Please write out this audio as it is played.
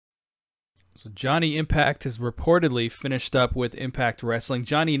So Johnny Impact has reportedly finished up with Impact Wrestling.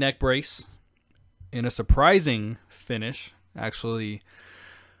 Johnny neck brace in a surprising finish. Actually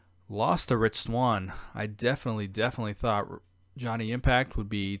lost to Rich Swann. I definitely thought Johnny Impact would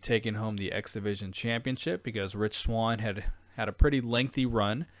be taking home the X Division Championship because Rich Swann had a pretty lengthy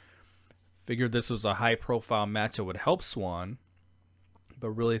run. Figured this was a high-profile match that would help Swann, but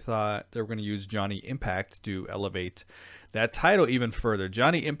really thought they were going to use Johnny Impact to elevate that title even further.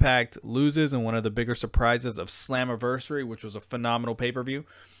 Johnny Impact loses in one of the bigger surprises of Slammiversary, which was a phenomenal pay-per-view.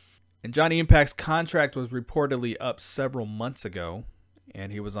 And Johnny Impact's contract was reportedly up several months ago,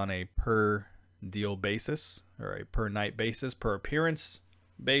 and he was on a per-deal basis, or a per-night basis, per-appearance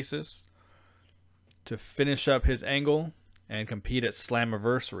basis, to finish up his angle and compete at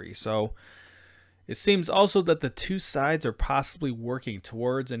Slammiversary. So it seems also that the two sides are possibly working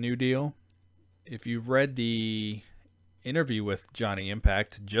towards a new deal. If you've read the interview with Johnny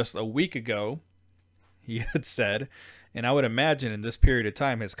Impact just a week ago, he had said, and I would imagine in this period of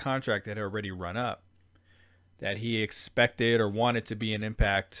time his contract had already run up, that he expected or wanted to be an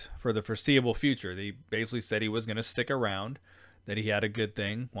Impact for the foreseeable future. He basically said he was going to stick around, that he had a good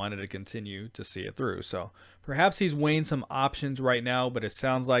thing, wanted to continue to see it through. So perhaps he's weighing some options right now, but it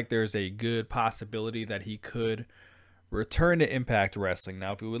sounds like there's a good possibility that he could return to Impact Wrestling.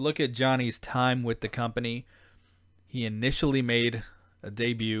 Now, if we would look at Johnny's time with the company, he initially made a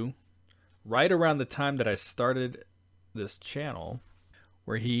debut right around the time that I started this channel,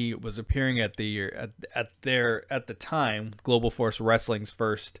 where he was appearing at the time Global Force Wrestling's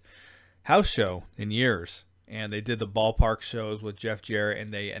first house show in years. And they did the ballpark shows with Jeff Jarrett,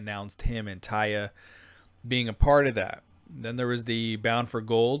 and they announced him and Taya being a part of that. Then there was the Bound for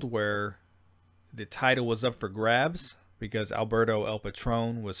Gold, where the title was up for grabs because Alberto El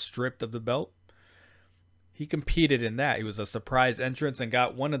Patron was stripped of the belt. He competed in that. He was a surprise entrance and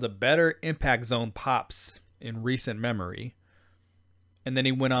got one of the better Impact Zone pops in recent memory. And then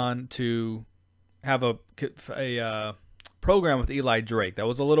he went on to have a program with Eli Drake that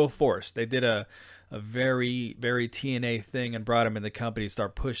was a little forced. They did a very TNA thing and brought him in the company to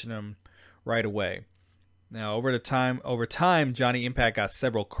start pushing him right away. Now, over time, Johnny Impact got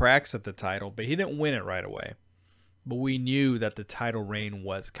several cracks at the title, but he didn't win it right away. But we knew that the title reign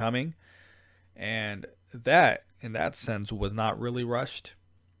was coming, and that, in that sense, was not really rushed.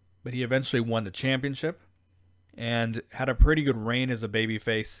 But he eventually won the championship and had a pretty good reign as a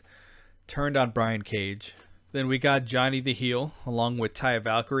babyface, turned on Brian Cage. Then we got Johnny the Heel, along with Taya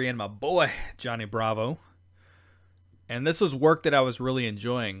Valkyrie and my boy, Johnny Bravo. And this was work that I was really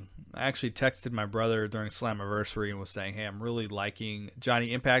enjoying. I actually texted my brother during Slammiversary and was saying, hey, I'm really liking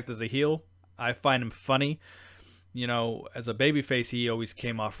Johnny Impact as a heel. I find him funny. You know, as a babyface, he always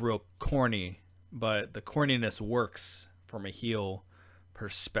came off real corny, but the corniness works from a heel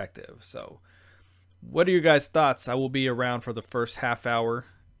perspective. So what are your guys' thoughts? I will be around for the first half hour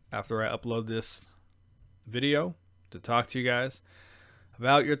after I upload this video to talk to you guys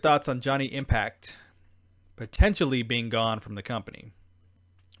about your thoughts on Johnny Impact potentially being gone from the company.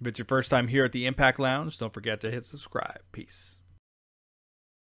 If it's your first time here at the Impact Lounge, don't forget to hit subscribe. Peace.